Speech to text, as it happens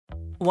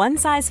One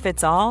size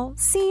fits all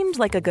seemed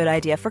like a good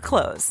idea for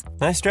clothes.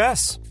 Nice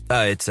dress.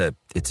 It's a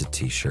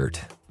t-shirt.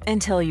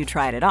 Until you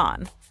tried it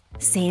on.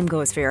 Same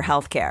goes for your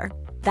healthcare.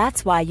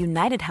 That's why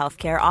United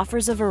Healthcare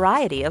offers a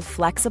variety of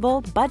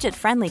flexible,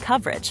 budget-friendly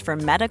coverage for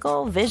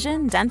medical,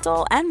 vision,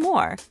 dental, and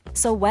more.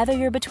 So whether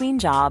you're between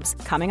jobs,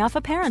 coming off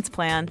a parent's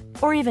plan,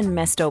 or even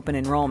missed open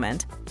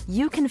enrollment,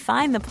 you can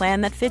find the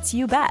plan that fits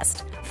you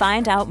best.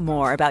 Find out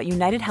more about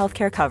United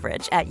Healthcare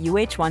coverage at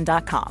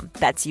uh1.com.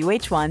 That's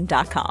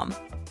uh1.com.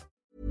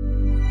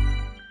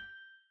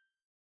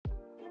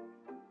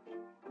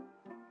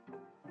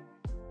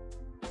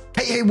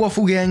 Hey,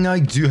 Waffle Gang, I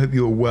do hope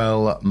you're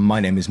well. My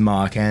name is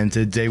Mark, and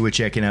today we're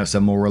checking out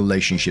some more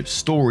relationship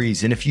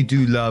stories. And if you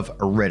do love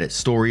a Reddit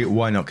story,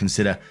 why not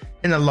consider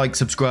hitting a like,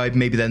 subscribe,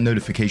 maybe that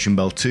notification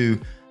bell too.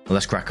 Well,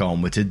 let's crack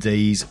on with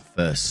today's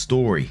first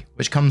story,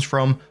 which comes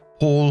from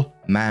Paul,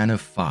 Man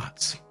of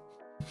Farts.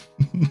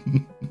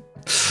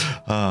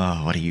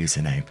 What a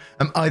username.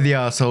 Am I the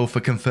arsehole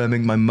for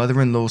confirming my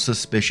mother-in-law's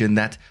suspicion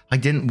that I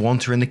didn't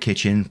want her in the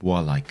kitchen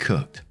while I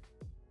cooked?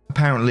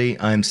 Apparently,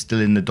 I'm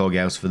still in the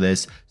doghouse for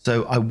this,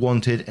 so I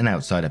wanted an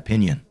outside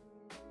opinion.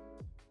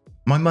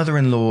 My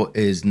mother-in-law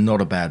is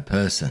not a bad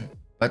person,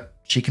 but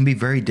she can be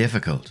very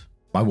difficult.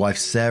 My wife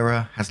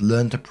Sarah has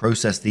learned to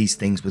process these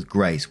things with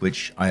grace,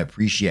 which I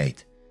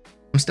appreciate.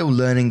 I'm still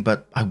learning,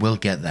 but I will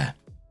get there.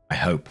 I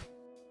hope.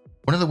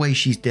 One of the ways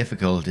she's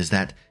difficult is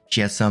that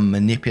she has some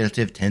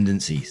manipulative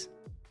tendencies.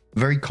 A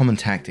very common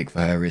tactic for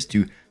her is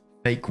to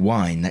fake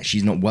whine that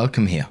she's not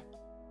welcome here.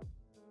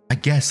 I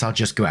guess I'll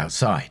just go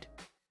outside,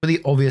 for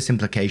the obvious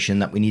implication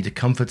that we need to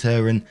comfort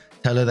her and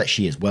tell her that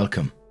she is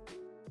welcome.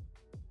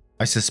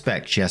 I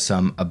suspect she has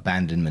some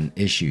abandonment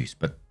issues,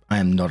 but I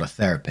am not a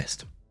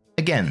therapist.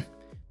 Again,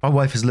 my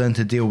wife has learned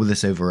to deal with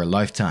this over a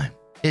lifetime.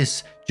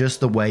 It's just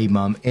the way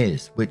mum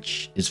is,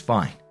 which is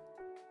fine.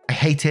 I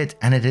hate it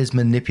and it is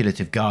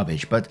manipulative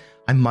garbage, but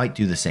I might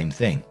do the same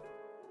thing.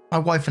 My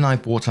wife and I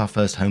bought our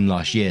first home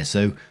last year,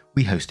 so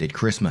we hosted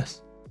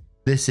Christmas.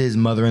 This is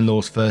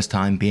mother-in-law's first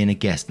time being a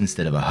guest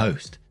instead of a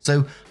host,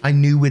 so I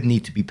knew we'd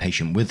need to be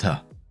patient with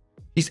her.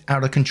 She's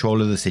out of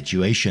control of the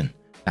situation.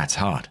 That's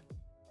hard.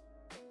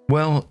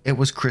 Well, it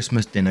was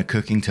Christmas dinner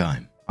cooking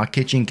time. Our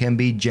kitchen can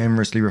be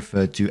generously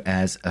referred to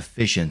as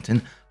efficient,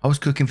 and I was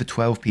cooking for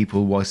 12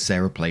 people while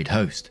Sarah played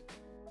host.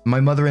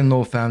 My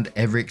mother-in-law found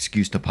every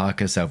excuse to park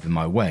herself in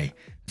my way,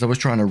 as I was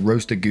trying to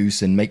roast a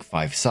goose and make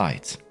 5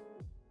 sides.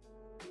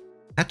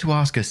 I had to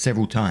ask her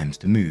several times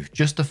to move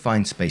just to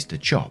find space to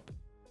chop.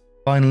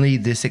 Finally,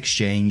 this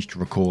exchange,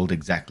 recalled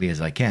exactly as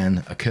I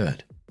can,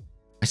 occurred.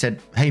 I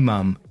said, "Hey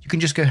mum, you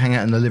can just go hang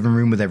out in the living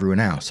room with everyone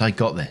else, I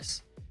got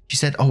this." She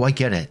said, "Oh, I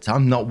get it,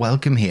 I'm not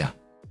welcome here."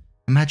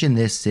 Imagine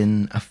this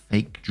in a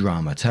fake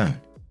drama tone.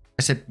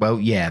 I said, "Well,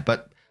 yeah,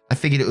 but I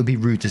figured it would be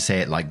rude to say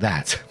it like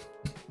that."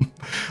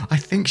 I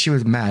think she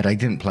was mad I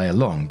didn't play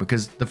along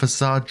because the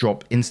facade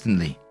dropped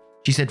instantly.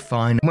 She said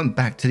fine and went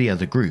back to the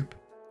other group.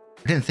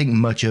 I didn't think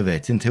much of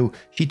it until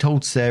she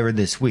told Sarah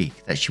this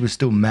week that she was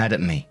still mad at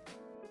me.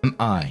 Am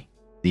I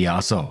the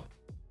arsehole?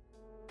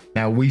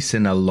 Now, we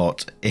sin a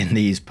lot in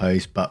these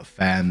posts, but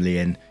family,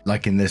 and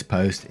like in this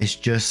post, it's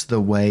just the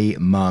way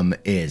mum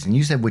is. And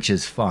you said which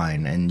is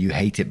fine, and you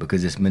hate it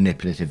because it's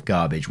manipulative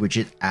garbage, which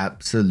it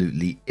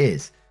absolutely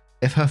is.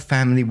 If her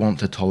family want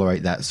to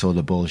tolerate that sort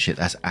of bullshit,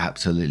 that's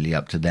absolutely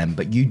up to them,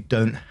 but you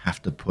don't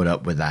have to put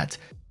up with that.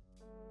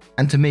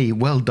 And to me,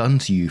 well done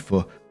to you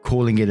for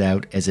calling it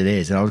out as it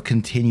is, and I would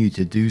continue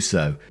to do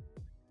so.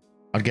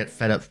 I'd get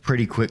fed up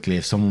pretty quickly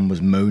if someone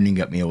was moaning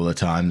at me all the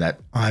time that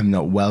I'm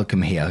not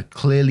welcome here,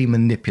 clearly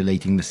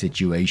manipulating the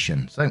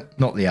situation. So,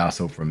 not the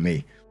arsehole from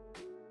me.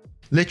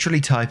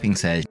 Literally typing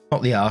says,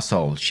 "Not the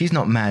arsehole. She's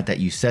not mad that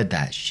you said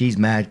that. She's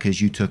mad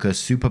because you took her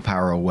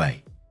superpower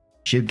away.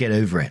 She'll get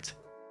over it."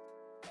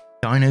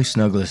 Dino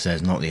Snuggler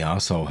says, "Not the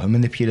arsehole. Her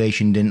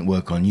manipulation didn't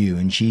work on you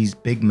and she's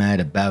big mad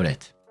about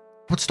it.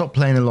 Would stop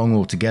playing along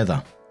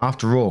altogether.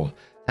 After all,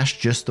 that's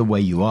just the way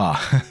you are."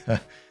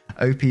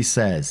 OP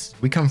says,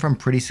 "We come from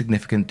pretty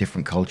significant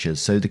different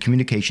cultures, so the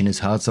communication is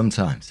hard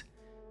sometimes.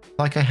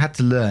 Like I had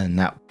to learn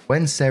that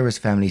when Sarah's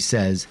family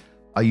says,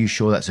 'Are you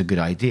sure that's a good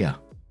idea?'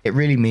 it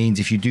really means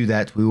if you do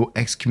that, we will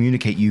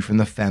excommunicate you from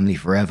the family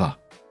forever."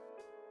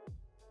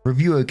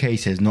 Review OK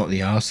says, "Not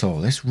the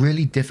arsehole. It's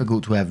really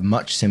difficult to have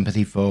much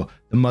sympathy for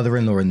the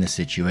mother-in-law in this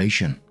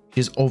situation.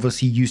 She's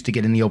obviously used to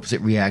getting the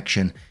opposite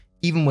reaction,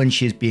 even when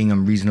she is being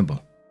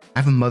unreasonable. I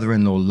have a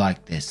mother-in-law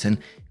like this, and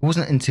it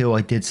wasn't until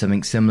I did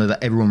something similar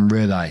that everyone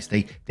realized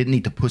they didn't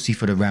need to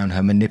pussyfoot around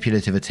her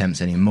manipulative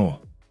attempts anymore."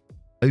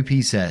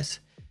 OP says,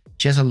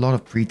 "She has a lot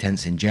of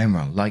pretense in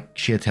general, like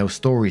she'll tell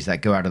stories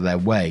that go out of their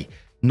way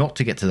not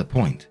to get to the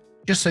point,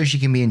 just so she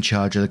can be in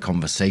charge of the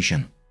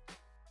conversation."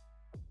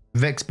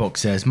 Vexbox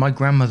says, "My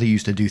grandmother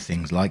used to do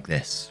things like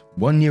this.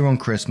 One year on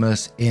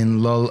Christmas,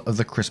 in lull of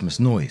the Christmas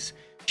noise,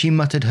 she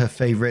muttered her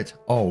favorite,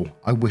 'Oh,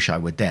 I wish I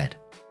were dead.'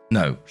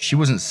 No, she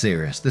wasn't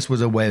serious. This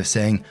was a way of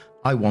saying,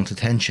 'I want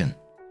attention.'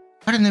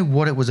 I don't know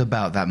what it was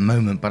about that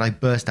moment, but I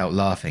burst out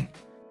laughing.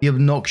 The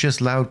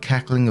obnoxious loud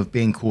cackling of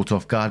being caught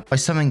off guard by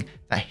something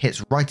that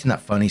hits right in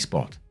that funny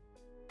spot.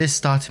 This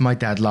started my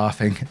dad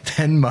laughing,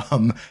 then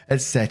mum,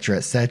 etc,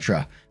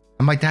 etc.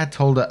 And my dad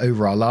told her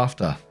over our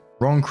laughter,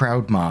 "Wrong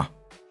crowd, ma."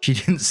 She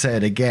didn't say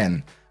it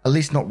again, at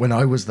least not when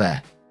I was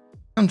there.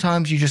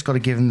 Sometimes you just gotta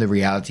give him the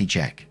reality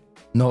check,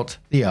 not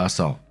the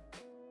arsehole.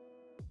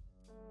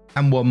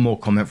 And one more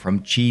comment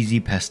from Cheesy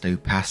Pesto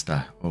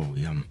Pasta. Oh,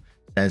 yum.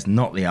 Says,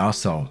 "Not the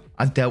arsehole.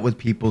 I've dealt with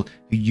people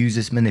who use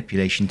this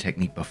manipulation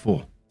technique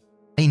before.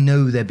 They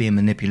know they're being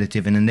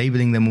manipulative and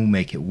enabling them will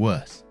make it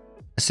worse.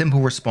 A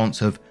simple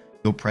response of,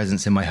 'Your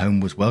presence in my home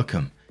was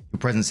welcome. Your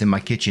presence in my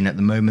kitchen at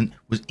the moment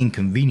was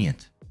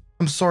inconvenient.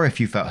 I'm sorry if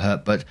you felt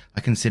hurt, but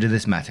I consider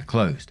this matter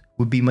closed,'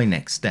 would be my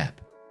next step.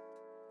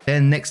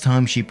 Then next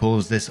time she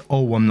pulls this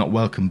 'oh, I'm not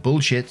welcome'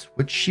 bullshit,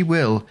 which she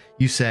will,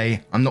 you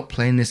say, 'I'm not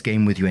playing this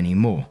game with you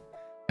anymore.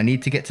 I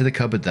need to get to the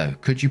cupboard though.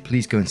 Could you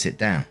please go and sit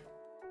down?'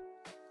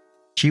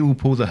 She will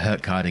pull the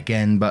hurt card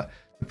again, but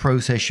the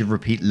process should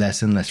repeat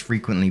less and less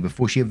frequently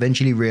before she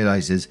eventually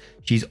realizes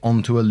she's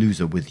onto a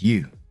loser with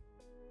you."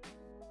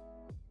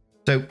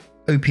 So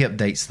OP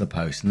updates the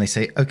post and they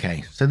say,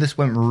 "Okay, so this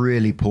went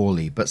really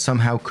poorly, but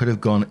somehow could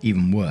have gone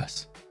even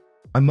worse.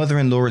 My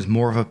mother-in-law is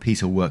more of a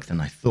piece of work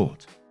than I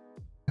thought.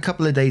 A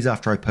couple of days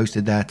after I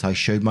posted that, I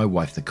showed my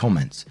wife the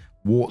comments,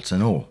 warts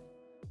and all.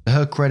 To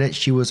her credit,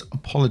 she was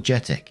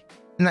apologetic,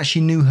 and that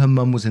she knew her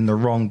mum was in the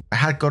wrong, but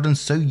had gotten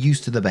so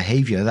used to the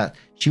behaviour that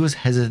she was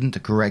hesitant to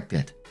correct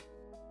it.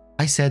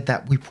 I said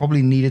that we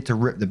probably needed to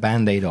rip the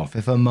band-aid off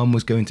if her mum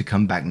was going to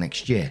come back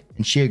next year,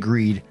 and she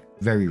agreed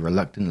very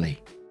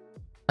reluctantly.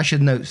 I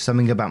should note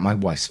something about my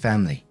wife's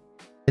family.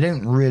 They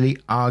don't really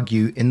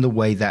argue in the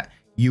way that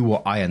you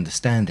or I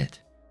understand it.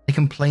 They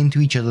complain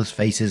to each other's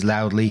faces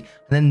loudly,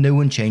 and then no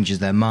one changes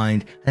their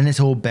mind, and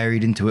it's all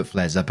buried until it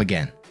flares up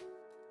again.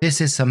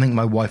 This is something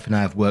my wife and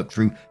I have worked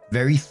through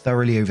very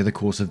thoroughly over the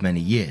course of many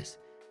years,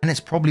 and it's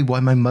probably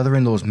why my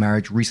mother-in-law's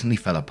marriage recently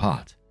fell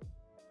apart.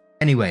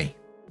 Anyway,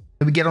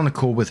 so we get on a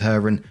call with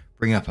her and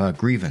bring up her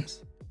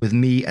grievance, with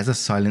me as a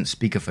silent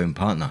speakerphone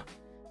partner,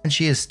 and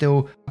she is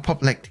still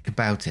apoplectic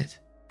about it,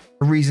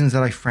 for reasons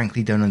that I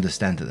frankly don't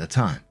understand at the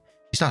time.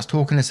 She starts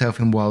talking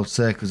herself in wild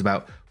circles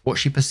about what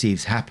she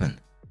perceives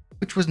happened,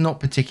 which was not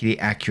particularly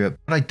accurate,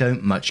 but I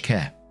don't much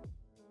care.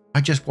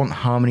 I just want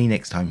harmony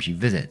next time she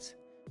visits.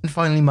 And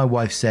finally my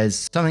wife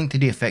says something to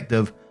the effect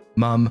of,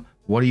 "Mum,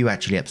 what are you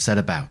actually upset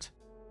about?"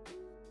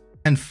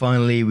 And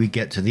finally we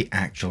get to the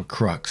actual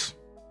crux.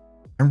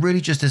 I'm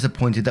really just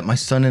disappointed that my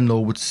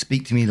son-in-law would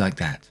speak to me like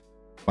that.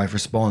 Wife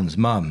responds,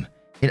 "Mum,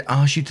 it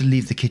asked you to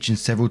leave the kitchen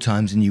several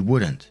times and you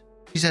wouldn't."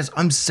 She says,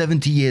 "I'm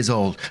 70 years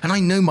old and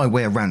I know my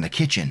way around the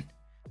kitchen,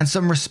 and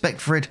some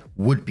respect for it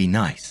would be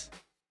nice."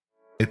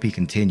 OP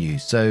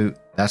continues, "So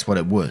that's what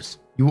it was.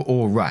 You were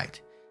all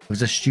right. It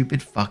was a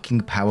stupid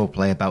fucking power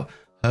play about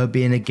her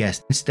being a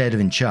guest instead of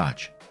in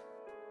charge.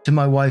 To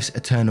my wife's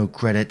eternal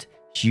credit,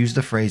 she used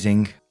the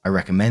phrasing I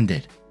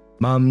recommended.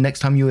 'Mum, next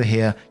time you are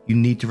here, you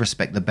need to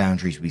respect the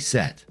boundaries we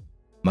set.'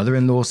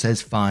 Mother-in-law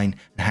says fine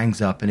and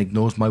hangs up and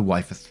ignores my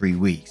wife for 3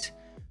 weeks,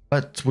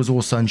 but was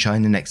all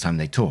sunshine the next time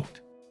they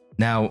talked.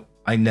 Now,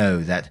 I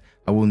know that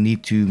I will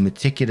need to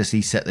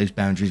meticulously set those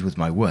boundaries with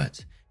my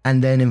words,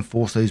 and then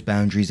enforce those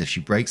boundaries if she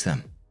breaks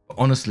them. But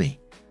honestly,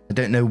 I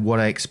don't know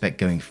what I expect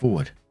going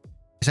forward.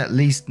 It's at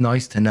least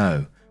nice to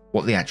know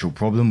what the actual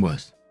problem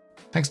was.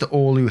 Thanks to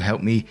all who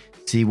helped me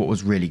see what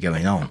was really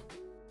going on."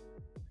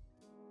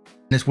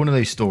 And it's one of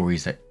those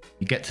stories that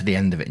you get to the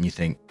end of it and you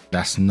think,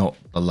 that's not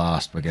the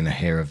last we're going to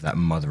hear of that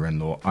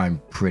mother-in-law.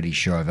 I'm pretty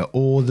sure of it.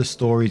 All the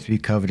stories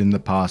we've covered in the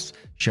past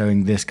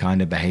showing this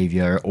kind of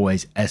behavior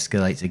always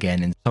escalates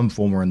again in some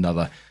form or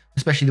another,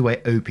 especially the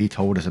way OP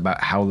told us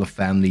about how the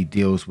family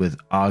deals with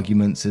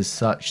arguments is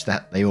such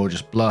that they all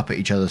just blow up at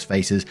each other's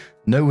faces.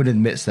 No one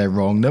admits they're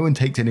wrong. No one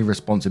takes any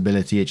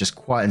responsibility. It just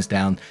quietens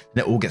down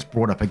and it all gets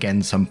brought up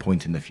again some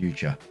point in the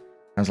future.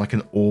 Sounds like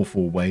an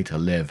awful way to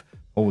live.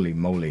 Holy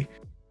moly.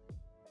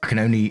 I can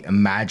only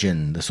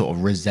imagine the sort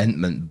of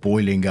resentment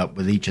boiling up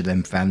with each of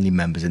them family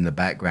members in the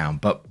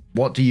background. But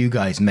what do you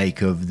guys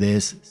make of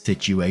this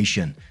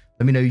situation?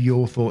 Let me know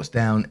your thoughts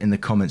down in the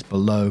comments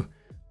below.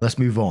 Let's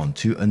move on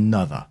to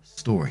another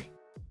story.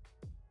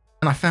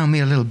 And I found me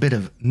a little bit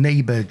of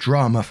neighbor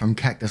drama from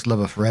Cactus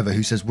Lover Forever,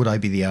 who says, "Would I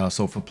be the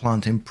arsehole for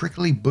planting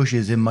prickly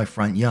bushes in my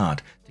front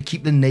yard to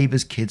keep the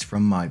neighbor's kids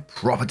from my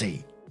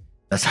property?"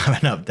 Let's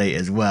have an update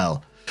as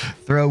well.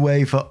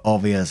 Throwaway for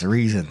obvious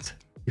reasons.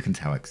 You can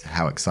tell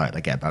how excited I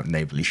get about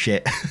neighborly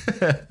shit.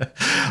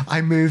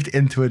 I moved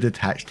into a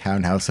detached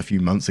townhouse a few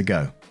months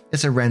ago.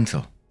 It's a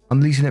rental.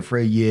 I'm leasing it for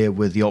a year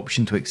with the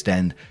option to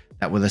extend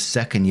that with a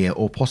second year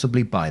or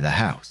possibly buy the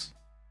house.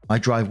 My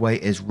driveway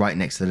is right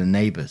next to the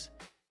neighbors.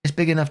 It's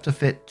big enough to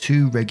fit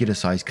 2 regular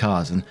sized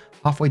cars, and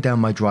halfway down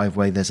my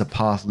driveway there's a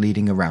path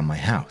leading around my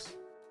house.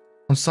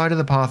 On side of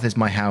the path is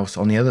my house,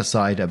 on the other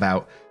side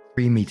about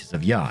 3 meters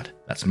of yard.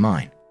 That's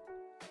mine.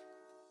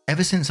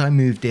 Ever since I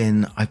moved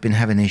in, I've been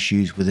having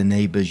issues with the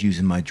neighbors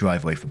using my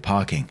driveway for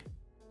parking,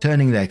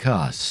 turning their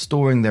cars,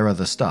 storing their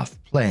other stuff,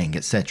 playing,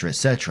 etc,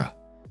 etc.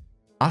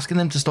 Asking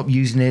them to stop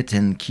using it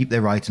and keep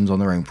their items on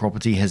their own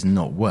property has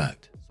not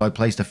worked, so I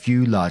placed a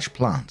few large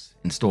plants,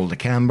 installed a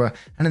camera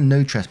and a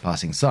no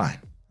trespassing sign,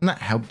 and that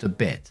helped a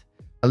bit.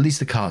 At least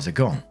the cars are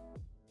gone.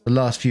 The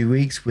last few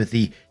weeks with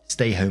the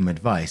stay home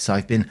advice,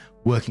 I've been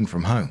working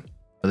from home,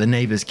 but the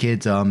neighbours'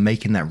 kids are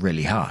making that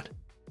really hard.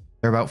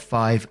 They're about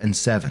 5 and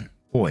 7,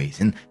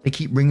 boys, and they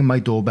keep ringing my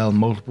doorbell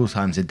multiple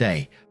times a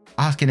day,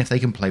 asking if they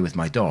can play with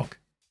my dog.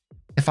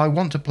 If I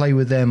want to play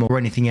with them or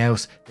anything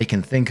else they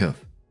can think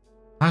of.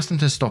 I asked them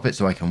to stop it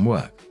so I can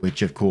work,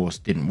 which of course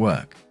didn't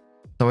work.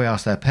 So I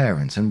asked their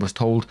parents and was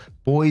told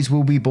boys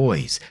will be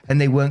boys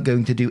and they weren't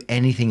going to do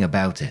anything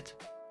about it.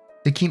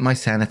 To keep my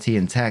sanity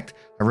intact,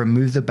 I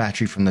removed the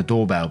battery from the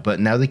doorbell, but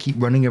now they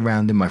keep running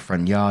around in my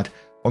front yard,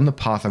 on the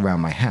path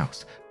around my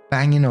house,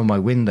 banging on my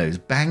windows,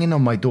 banging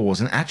on my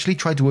doors, and actually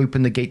tried to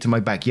open the gate to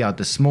my backyard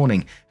this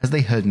morning as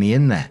they heard me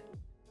in there.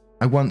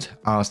 I once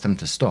asked them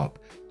to stop,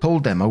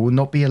 told them I will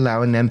not be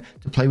allowing them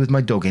to play with my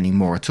dog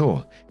anymore at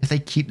all if they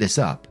keep this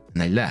up,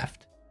 and they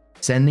left,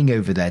 sending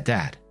over their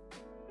dad.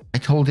 I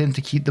told him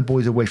to keep the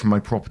boys away from my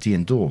property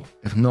and door.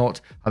 If not,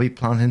 I'll be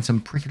planting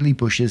some prickly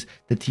bushes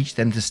to teach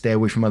them to stay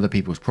away from other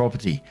people's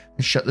property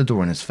and shut the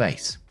door in his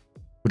face.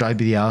 Would I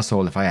be the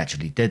arsehole if I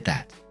actually did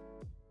that?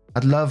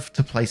 I'd love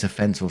to place a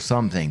fence or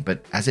something,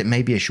 but as it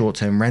may be a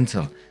short-term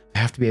rental, I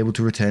have to be able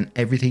to return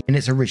everything in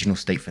its original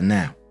state for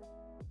now.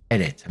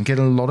 Edit. I'm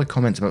getting a lot of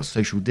comments about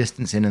social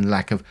distancing and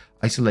lack of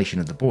isolation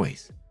of the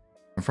boys.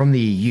 I'm from the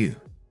EU.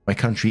 My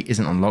country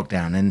isn't on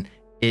lockdown and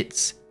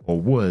it's, or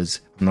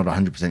was, I'm not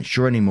 100%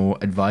 sure anymore,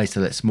 advised to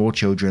let small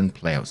children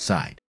play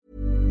outside.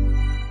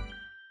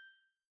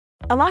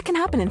 A lot can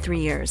happen in 3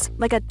 years,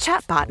 like a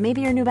chatbot may be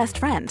your new best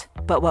friend.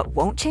 But what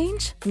won't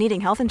change? Needing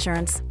health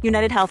insurance.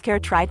 United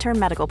Healthcare Tri-Term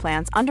Medical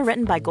Plans,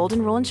 underwritten by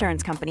Golden Rule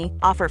Insurance Company,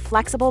 offer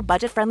flexible,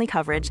 budget-friendly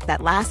coverage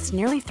that lasts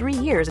nearly 3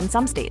 years in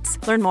some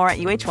states. Learn more at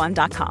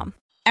uh1.com.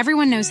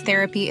 Everyone knows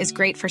therapy is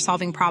great for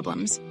solving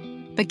problems.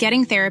 But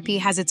getting therapy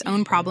has its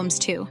own problems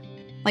too.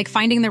 Like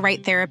finding the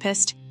right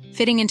therapist,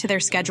 fitting into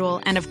their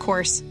schedule, and of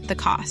course, the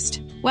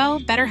cost. Well,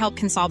 BetterHelp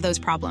can solve those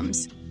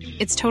problems.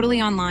 It's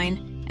totally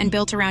online and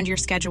built around your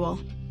schedule.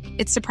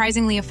 It's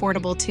surprisingly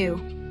affordable too.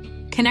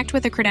 Connect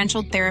with a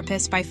credentialed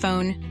therapist by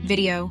phone,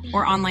 video,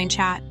 or online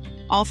chat,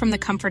 all from the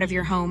comfort of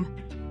your home.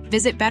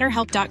 Visit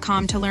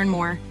BetterHelp.com to learn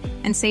more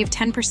and save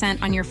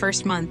 10% on your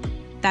first month.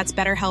 That's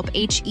BetterHelp,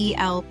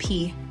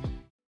 H-E-L-P.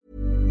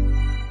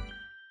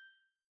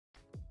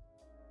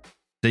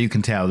 So you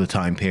can tell the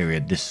time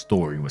period this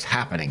story was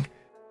happening.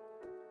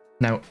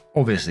 Now,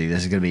 obviously,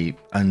 this is going to be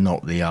a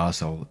not the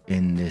arsehole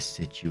in this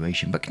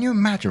situation, but can you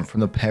imagine from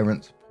the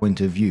parent's point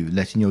of view,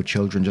 letting your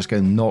children just go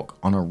knock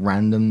on a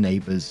random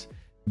neighbor's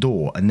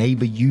door, a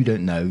neighbor you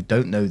don't know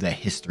their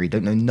history,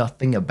 don't know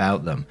nothing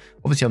about them.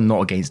 Obviously, I'm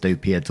not against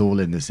OP at all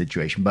in this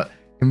situation, but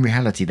in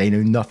reality, they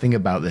know nothing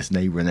about this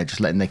neighbor and they're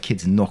just letting their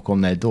kids knock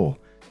on their door.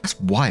 That's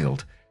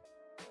wild.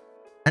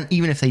 And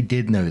even if they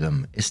did know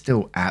them, it's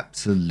still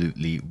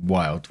absolutely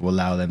wild to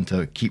allow them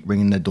to keep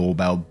ringing the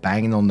doorbell,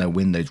 banging on their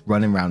windows,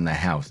 running around their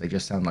house. They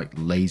just sound like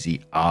lazy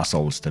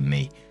arseholes to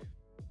me.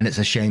 And it's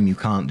a shame you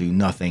can't do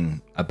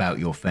nothing about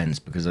your fence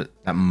because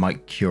that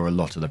might cure a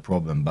lot of the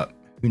problem, but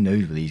who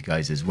knows with these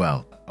guys as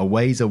well. A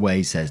ways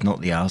away says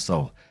not the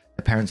arsehole.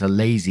 The parents are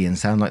lazy and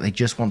sound like they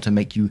just want to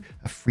make you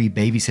a free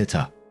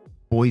babysitter.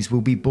 Boys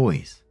will be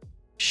boys.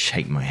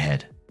 Shake my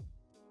head.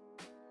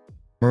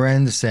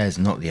 Miranda says,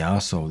 not the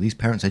arsehole, these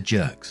parents are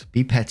jerks.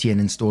 Be petty and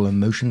install a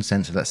motion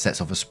sensor that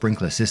sets off a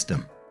sprinkler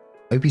system.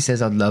 Opie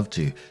says I'd love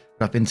to,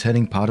 but I've been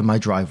turning part of my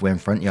driveway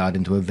and front yard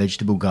into a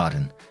vegetable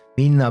garden,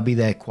 meaning I'll be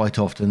there quite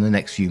often in the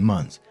next few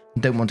months,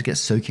 and don't want to get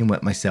soaking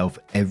wet myself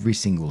every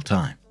single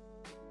time.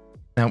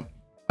 Now,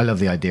 I love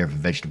the idea of a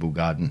vegetable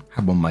garden.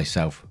 Had one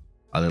myself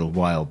a little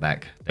while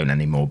back, don't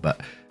anymore,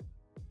 but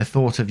the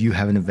thought of you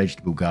having a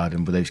vegetable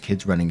garden with those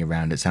kids running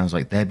around, it sounds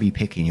like they'd be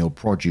picking your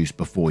produce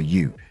before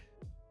you.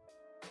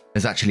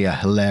 There's actually a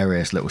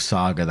hilarious little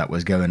saga that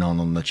was going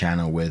on the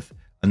channel with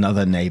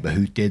another neighbor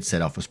who did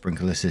set off a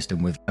sprinkler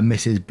system with a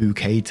Mrs.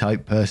 Bouquet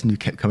type person who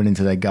kept coming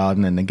into their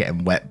garden and then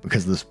getting wet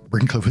because the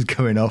sprinkler was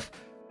going off.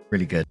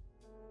 Really good.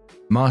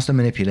 Master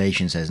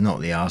Manipulation says not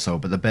the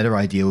arsehole, but the better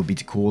idea would be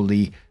to call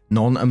the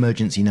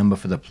non-emergency number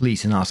for the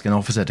police and ask an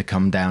officer to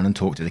come down and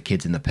talk to the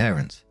kids and the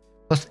parents.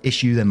 Plus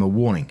issue them a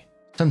warning.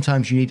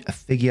 Sometimes you need a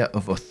figure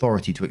of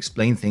authority to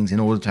explain things in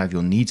order to have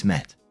your needs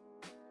met.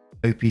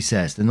 Opie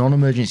says, the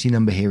non-emergency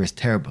number here is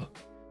terrible.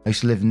 I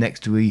used to live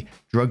next to a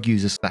drug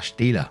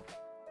user/dealer.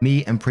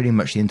 Me and pretty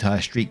much the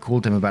entire street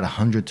called him about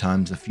 100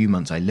 times the few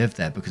months I lived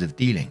there because of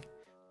dealing.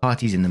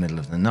 Parties in the middle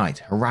of the night,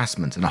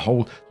 harassment, and a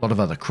whole lot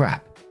of other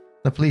crap.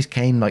 The police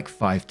came like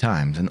 5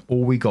 times and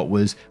all we got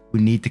was,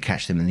 we need to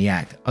catch them in the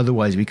act,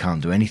 otherwise we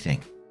can't do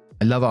anything.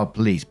 I love our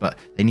police, but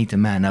they need to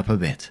man up a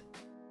bit.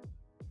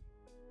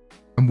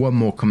 And one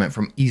more comment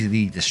from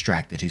Easily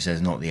Distracted who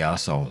says not the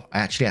arsehole. I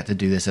actually had to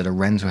do this at a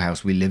rental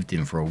house we lived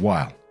in for a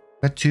while.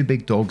 We had 2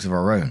 big dogs of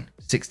our own,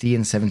 60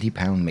 and 70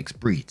 pound mixed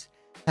breeds,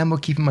 and we're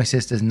keeping my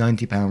sister's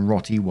 90 pound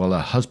Rottie while her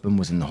husband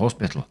was in the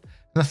hospital,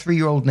 and a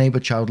 3-year-old neighbour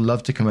child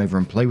loved to come over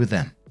and play with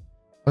them.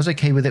 I was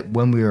okay with it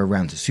when we were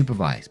around to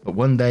supervise, but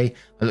one day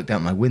I looked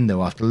out my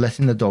window after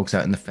letting the dogs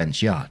out in the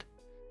fence yard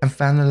and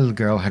found the little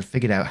girl had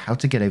figured out how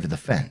to get over the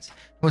fence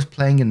and was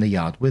playing in the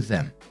yard with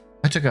them.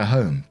 I took her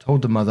home,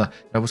 told the mother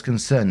that I was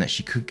concerned that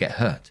she could get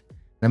hurt,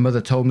 and the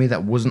mother told me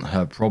that wasn't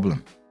her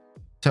problem.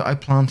 So I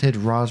planted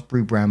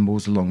raspberry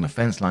brambles along the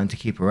fence line to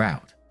keep her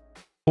out.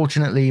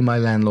 Fortunately, my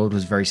landlord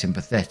was very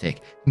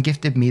sympathetic and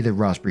gifted me the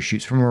raspberry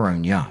shoots from her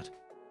own yard.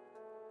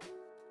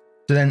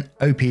 So then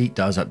OP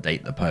does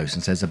update the post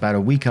and says, about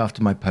a week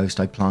after my post,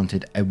 I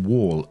planted a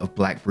wall of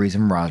blackberries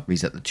and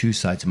raspberries at the two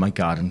sides of my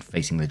garden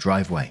facing the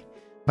driveway,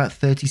 about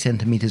 30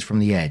 centimeters from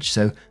the edge,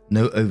 so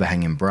no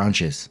overhanging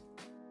branches.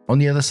 On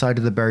the other side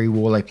of the berry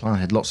wall, I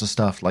planted lots of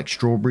stuff like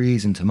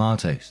strawberries and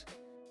tomatoes.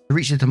 To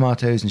reach the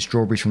tomatoes and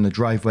strawberries from the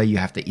driveway, you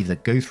have to either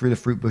go through the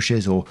fruit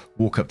bushes or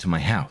walk up to my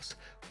house,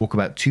 walk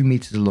about 2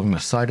 meters along the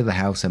side of the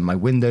house and my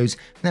windows,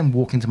 and then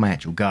walk into my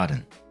actual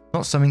garden.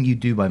 Not something you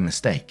do by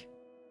mistake.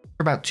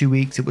 For about 2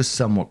 weeks, it was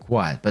somewhat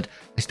quiet, but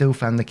I still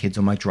found the kids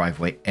on my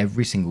driveway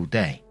every single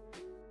day.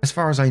 As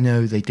far as I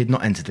know, they did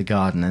not enter the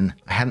garden, and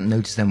I hadn't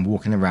noticed them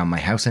walking around my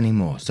house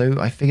anymore, so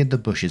I figured the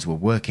bushes were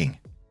working.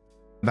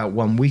 About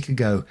 1 week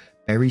ago,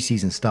 berry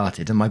season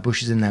started, and my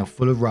bushes are now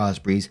full of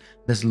raspberries,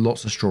 and there's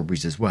lots of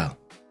strawberries as well.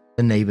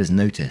 The neighbors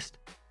noticed.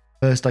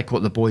 First, I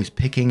caught the boys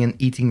picking and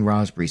eating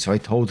raspberries, so I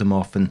told them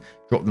off and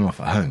dropped them off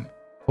at home.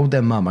 Told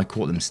their mum I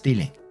caught them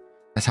stealing.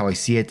 That's how I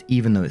see it,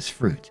 even though it's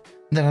fruit.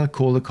 And that I'd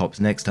call the cops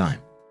next time.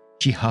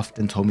 She huffed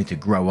and told me to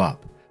grow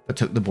up, but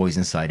took the boys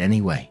inside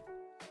anyway.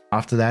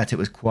 After that, it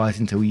was quiet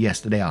until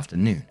yesterday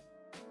afternoon.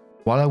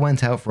 While I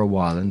went out for a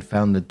while and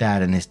found the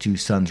dad and his two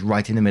sons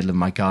right in the middle of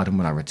my garden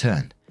when I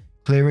returned,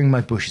 clearing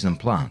my bushes and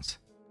plants,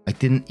 I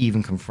didn't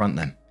even confront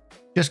them.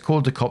 Just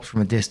called the cops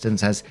from a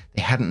distance as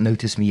they hadn't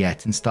noticed me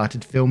yet and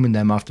started filming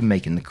them after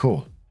making the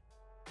call.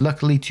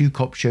 Luckily, 2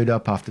 cops showed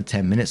up after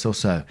 10 minutes or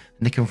so, and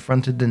they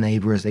confronted the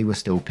neighbor as they were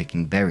still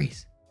picking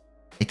berries.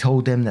 They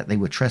told them that they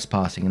were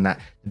trespassing and that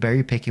the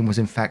berry picking was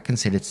in fact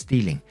considered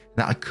stealing and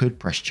that I could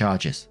press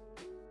charges.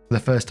 For the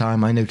first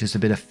time, I noticed a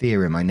bit of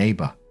fear in my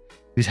neighbor.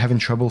 He was having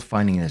trouble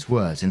finding his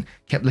words and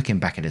kept looking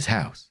back at his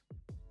house.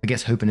 I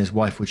guess hoping his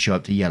wife would show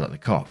up to yell at the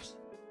cops.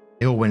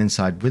 They all went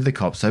inside with the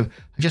cops, so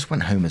I just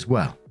went home as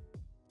well.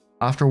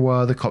 After a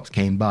while, the cops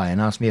came by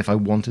and asked me if I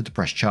wanted to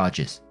press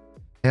charges.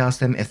 I asked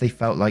them if they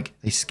felt like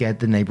they scared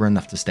the neighbor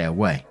enough to stay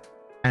away.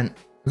 And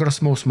I got a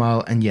small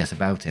smile and yes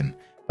about him.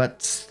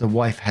 But the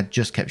wife had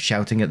just kept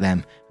shouting at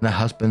them and her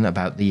husband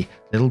about the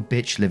little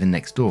bitch living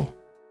next door.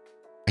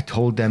 I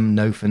told them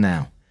no for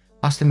now.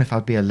 Asked them if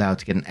I'd be allowed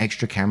to get an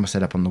extra camera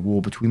set up on the wall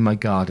between my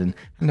garden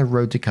and the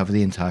road to cover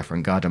the entire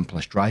front garden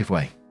plus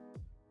driveway.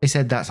 They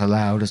said that's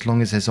allowed as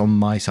long as it's on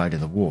my side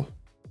of the wall.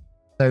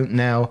 So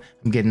now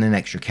I'm getting an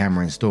extra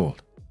camera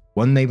installed.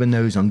 One neighbor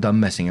knows I'm done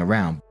messing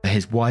around, but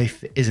his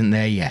wife isn't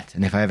there yet,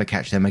 and if I ever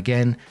catch them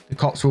again, the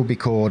cops will be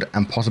called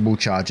and possible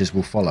charges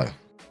will follow.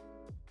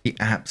 The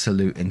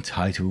absolute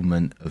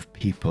entitlement of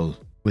people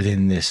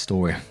within this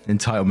story.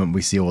 Entitlement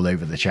we see all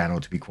over the channel,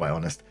 to be quite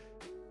honest.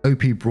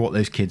 OP brought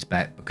those kids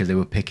back because they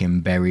were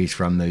picking berries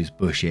from those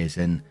bushes,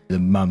 and the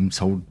mum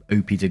told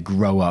OP to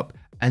grow up,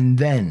 and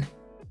then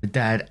the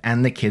dad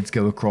and the kids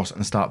go across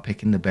and start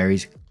picking the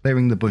berries,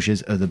 clearing the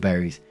bushes of the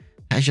berries.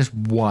 That's just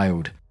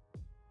wild.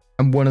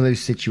 And one of those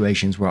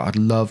situations where I'd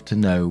love to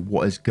know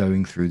what is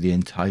going through the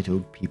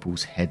entitled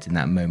people's heads in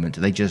that moment.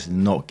 Do they just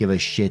not give a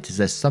shit? Is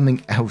there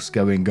something else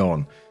going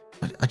on?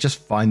 I just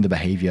find the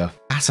behavior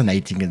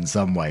fascinating in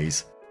some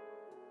ways.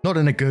 Not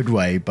in a good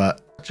way,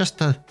 but just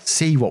to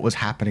see what was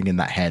happening in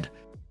that head.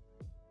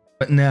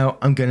 But now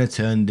I'm going to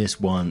turn this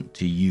one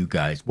to you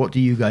guys. What do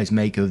you guys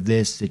make of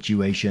this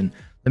situation?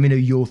 Let me know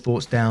your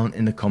thoughts down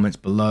in the comments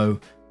below.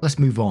 Let's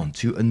move on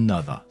to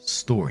another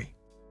story.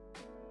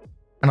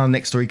 And our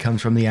next story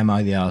comes from the Am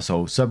I the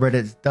Arsehole subreddit.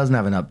 It doesn't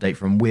have an update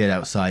from Weird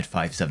Outside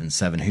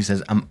 577, who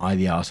says, am I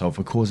the arsehole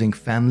for causing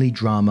family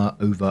drama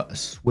over a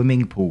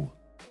swimming pool?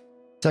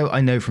 So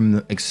I know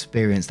from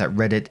experience that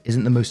Reddit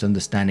isn't the most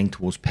understanding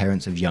towards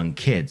parents of young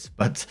kids,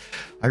 but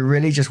I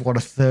really just want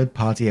a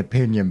third-party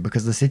opinion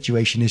because the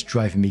situation is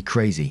driving me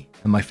crazy,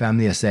 and my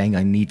family are saying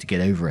I need to get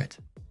over it.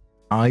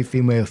 I,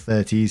 female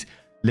 30s,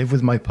 live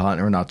with my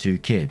partner and our 2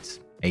 kids,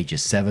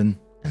 ages 7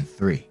 and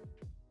 3.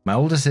 My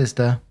older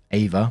sister,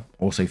 Ava,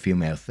 also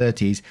female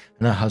 30s,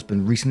 and her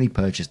husband recently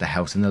purchased a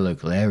house in the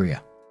local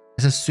area.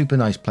 It's a super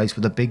nice place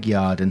with a big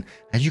yard and,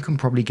 as you can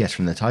probably guess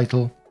from the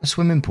title, a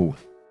swimming pool.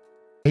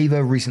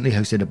 Ava recently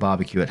hosted a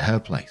barbecue at her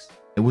place.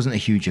 It wasn't a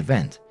huge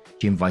event.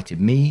 She invited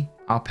me,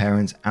 our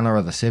parents, and our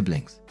other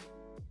siblings.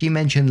 She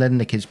mentioned letting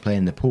the kids play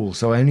in the pool,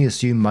 so I only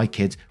assumed my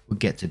kids would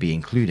get to be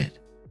included.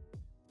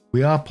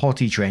 We are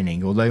potty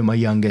training, although my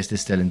youngest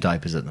is still in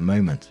diapers at the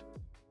moment.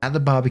 At the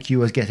barbecue,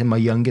 I was getting my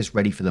youngest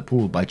ready for the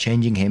pool by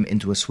changing him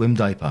into a swim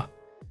diaper.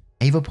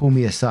 Ava pulled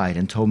me aside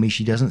and told me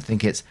she doesn't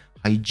think it's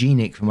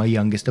hygienic for my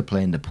youngest to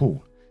play in the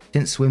pool,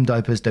 since swim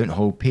diapers don't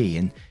hold pee,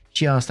 and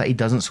she asked that he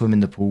doesn't swim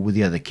in the pool with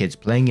the other kids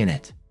playing in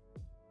it.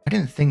 I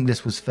didn't think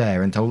this was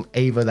fair and told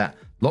Ava that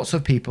lots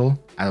of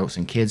people, adults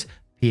and kids,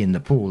 pee in the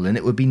pool, and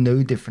it would be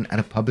no different at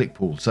a public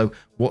pool, so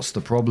what's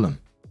the problem?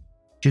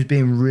 She was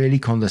being really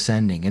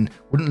condescending and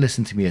wouldn't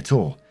listen to me at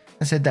all,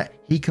 and said that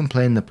he can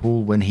play in the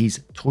pool when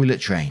he's toilet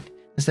trained,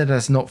 and said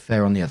that's not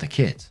fair on the other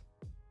kids.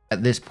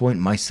 At this point,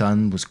 my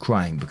son was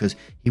crying because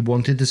he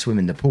wanted to swim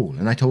in the pool,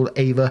 and I told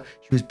Ava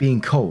she was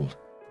being cold,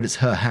 but it's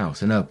her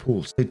house and her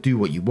pool, so do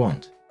what you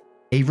want.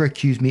 Ava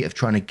accused me of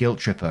trying to guilt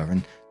trip her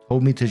and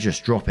told me to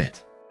just drop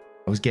it.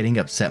 I was getting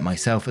upset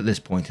myself at this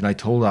point, and I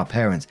told our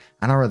parents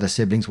and our other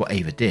siblings what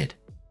Ava did.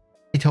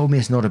 They told me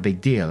it's not a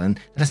big deal and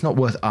that it's not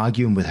worth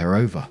arguing with her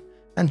over,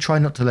 and try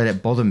not to let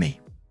it bother me.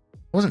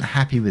 I wasn't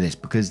happy with this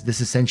because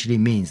this essentially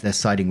means they're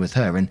siding with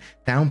her and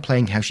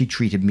downplaying how she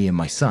treated me and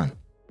my son.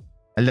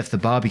 I left the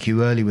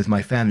barbecue early with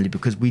my family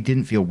because we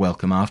didn't feel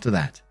welcome after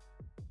that.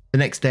 The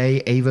next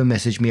day, Ava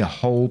messaged me a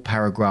whole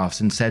paragraph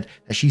and said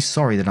that she's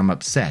sorry that I'm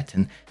upset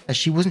and that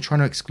she wasn't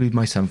trying to exclude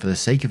my son for the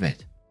sake of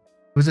it.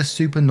 It was a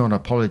super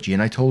non-apology,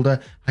 and I told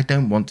her I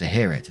don't want to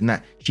hear it and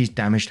that she's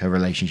damaged her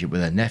relationship with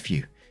her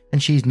nephew,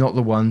 and she's not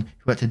the one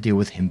who had to deal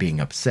with him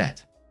being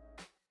upset.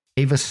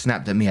 Ava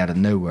snapped at me out of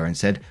nowhere and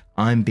said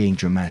I'm being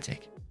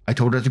dramatic. I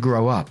told her to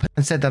grow up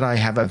and said that I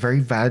have a very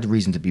valid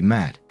reason to be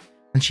mad,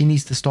 and she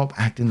needs to stop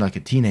acting like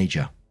a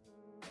teenager.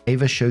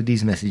 Ava showed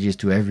these messages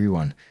to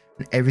everyone,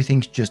 and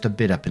everything's just a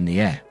bit up in the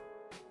air.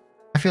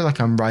 I feel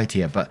like I'm right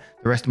here, but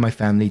the rest of my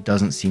family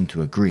doesn't seem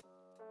to agree.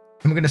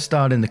 And we're going to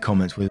start in the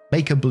comments with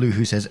Baker Blue,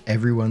 who says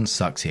everyone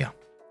sucks here.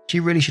 She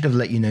really should have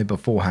let you know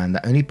beforehand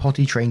that only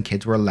potty trained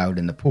kids were allowed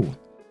in the pool.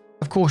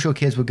 Of course your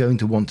kids were going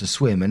to want to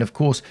swim, and of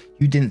course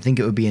you didn't think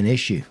it would be an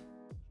issue.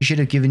 She should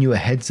have given you a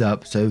heads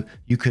up so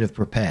you could have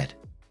prepared.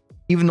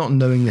 Even not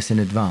knowing this in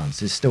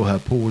advance is still her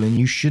pool, and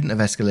you shouldn't have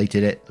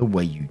escalated it the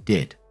way you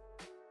did.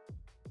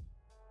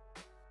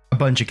 A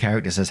bunch of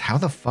characters says, how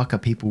the fuck are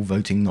people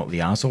voting not the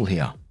arsehole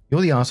here?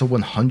 You're the arsehole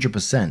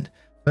 100%.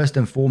 First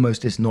and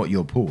foremost, it's not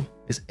your pool,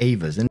 it's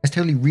Ava's, and it's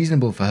totally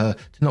reasonable for her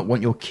to not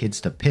want your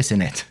kids to piss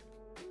in it.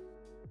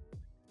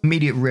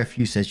 Immediate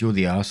Refuge says you're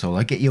the arsehole.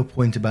 I get your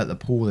point about the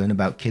pool and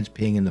about kids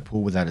peeing in the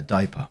pool without a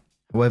diaper.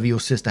 However, your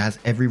sister has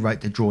every right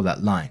to draw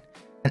that line.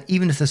 And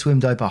even if the swim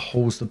diaper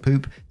holds the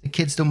poop, the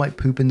kids still might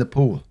poop in the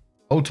pool.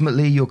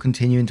 Ultimately, you're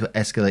continuing to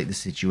escalate the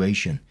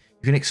situation.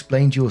 You can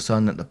explain to your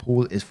son that the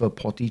pool is for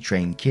potty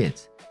trained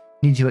kids.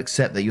 You need to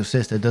accept that your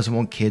sister doesn't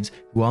want kids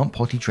who aren't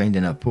potty trained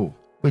in her pool,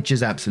 which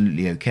is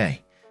absolutely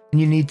okay. And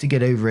you need to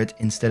get over it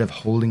instead of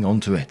holding on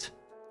to it.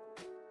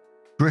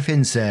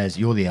 Griffin says,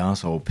 you're the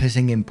arsehole.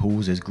 Pissing in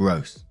pools is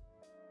gross.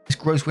 It's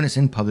gross when it's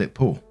in public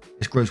pool.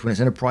 It's gross when it's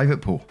in a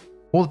private pool.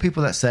 All the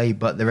people that say,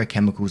 but there are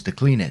chemicals to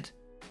clean it.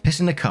 Piss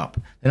in a cup,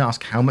 then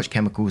ask how much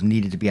chemicals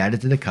needed to be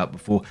added to the cup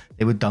before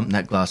they would dump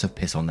that glass of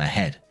piss on their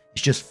head.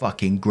 It's just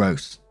fucking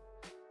gross.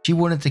 She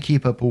wanted to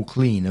keep her pool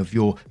clean of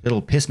your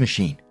little piss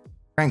machine.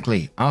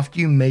 Frankly, after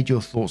you made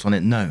your thoughts on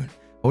it known,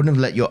 I wouldn't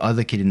have let your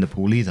other kid in the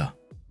pool either.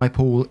 My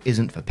pool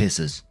isn't for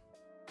pissers.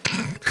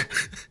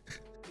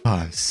 Oh,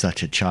 I'm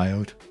such a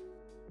child.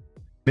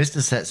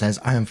 Mr. Set says,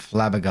 I am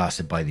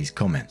flabbergasted by these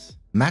comments.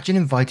 Imagine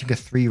inviting a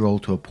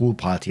 3-year-old to a pool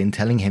party and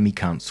telling him he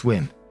can't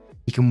swim.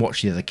 He can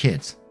watch the other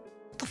kids.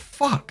 What the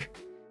fuck?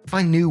 If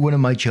I knew one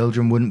of my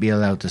children wouldn't be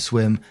allowed to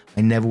swim,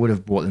 I never would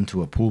have brought them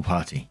to a pool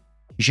party.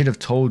 He should have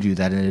told you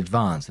that in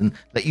advance and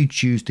let you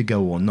choose to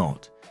go or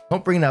not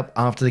bring it up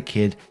after the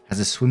kid has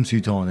a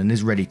swimsuit on and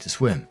is ready to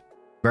swim.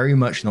 Very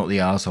much not the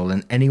arsehole,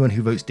 and anyone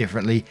who votes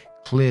differently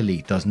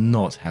clearly does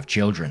not have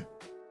children.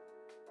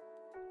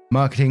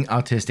 Marketing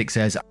Artistic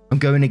says, I'm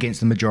going against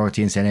the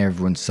majority and saying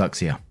everyone sucks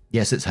here.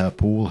 Yes, it's her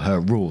pool,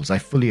 her rules. I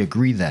fully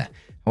agree there.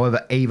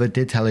 However, Ava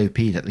did tell OP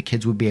that the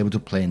kids would be able to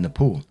play in the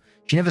pool.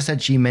 She never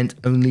said she meant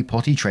only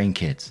potty trained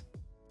kids.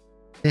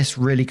 This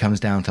really comes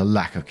down to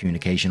lack of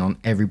communication on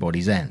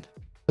everybody's end.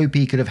 OP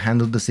could have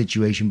handled the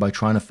situation by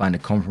trying to find a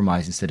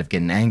compromise instead of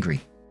getting angry.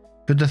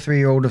 Could the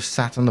 3-year-old have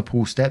sat on the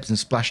pool steps and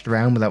splashed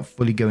around without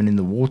fully going in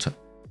the water?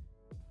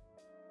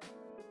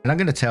 And I'm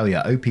going to tell you,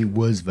 OP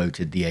was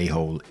voted the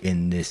a-hole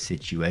in this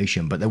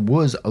situation, but there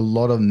was a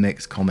lot of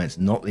mixed comments.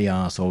 Not the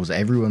arseholes,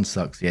 everyone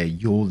sucks here,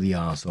 you're the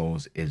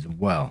arseholes as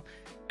well.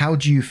 How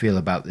do you feel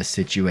about this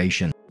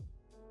situation?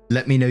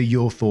 Let me know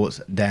your thoughts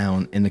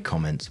down in the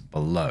comments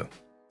below.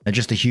 Now,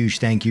 just a huge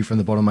thank you from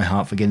the bottom of my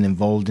heart for getting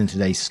involved in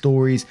today's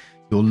stories.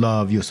 Your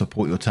love, your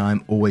support, your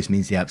time always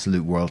means the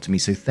absolute world to me.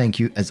 So thank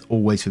you as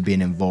always for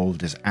being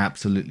involved. It's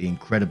absolutely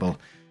incredible.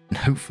 And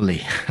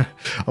hopefully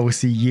I will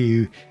see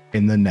you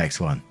in the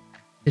next one.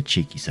 A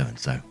cheeky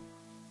so-and-so.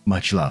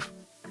 Much love.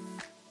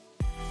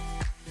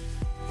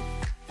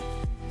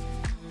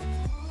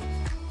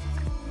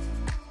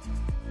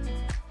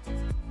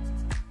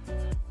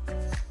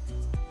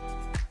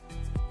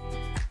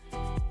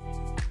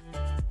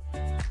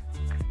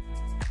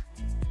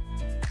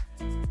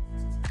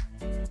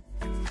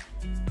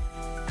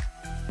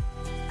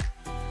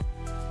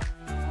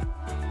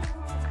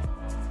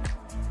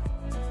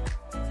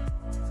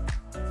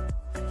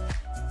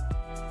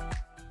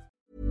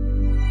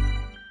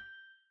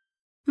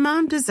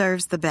 Mom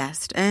deserves the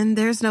best, and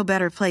there's no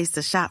better place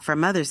to shop for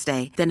Mother's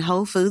Day than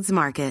Whole Foods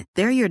Market.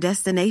 They're your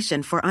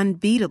destination for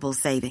unbeatable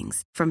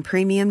savings, from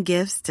premium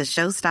gifts to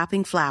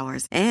show-stopping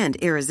flowers and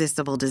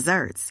irresistible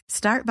desserts.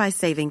 Start by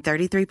saving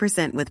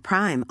 33% with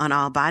Prime on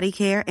all body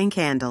care and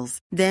candles.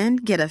 Then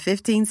get a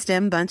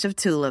 15-stem bunch of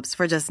tulips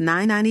for just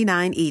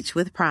 $9.99 each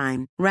with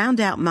Prime.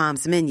 Round out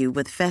Mom's menu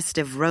with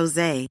festive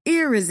rosé,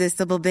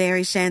 irresistible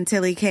berry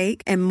chantilly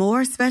cake, and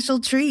more special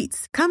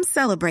treats. Come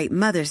celebrate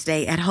Mother's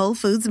Day at Whole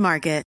Foods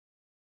Market.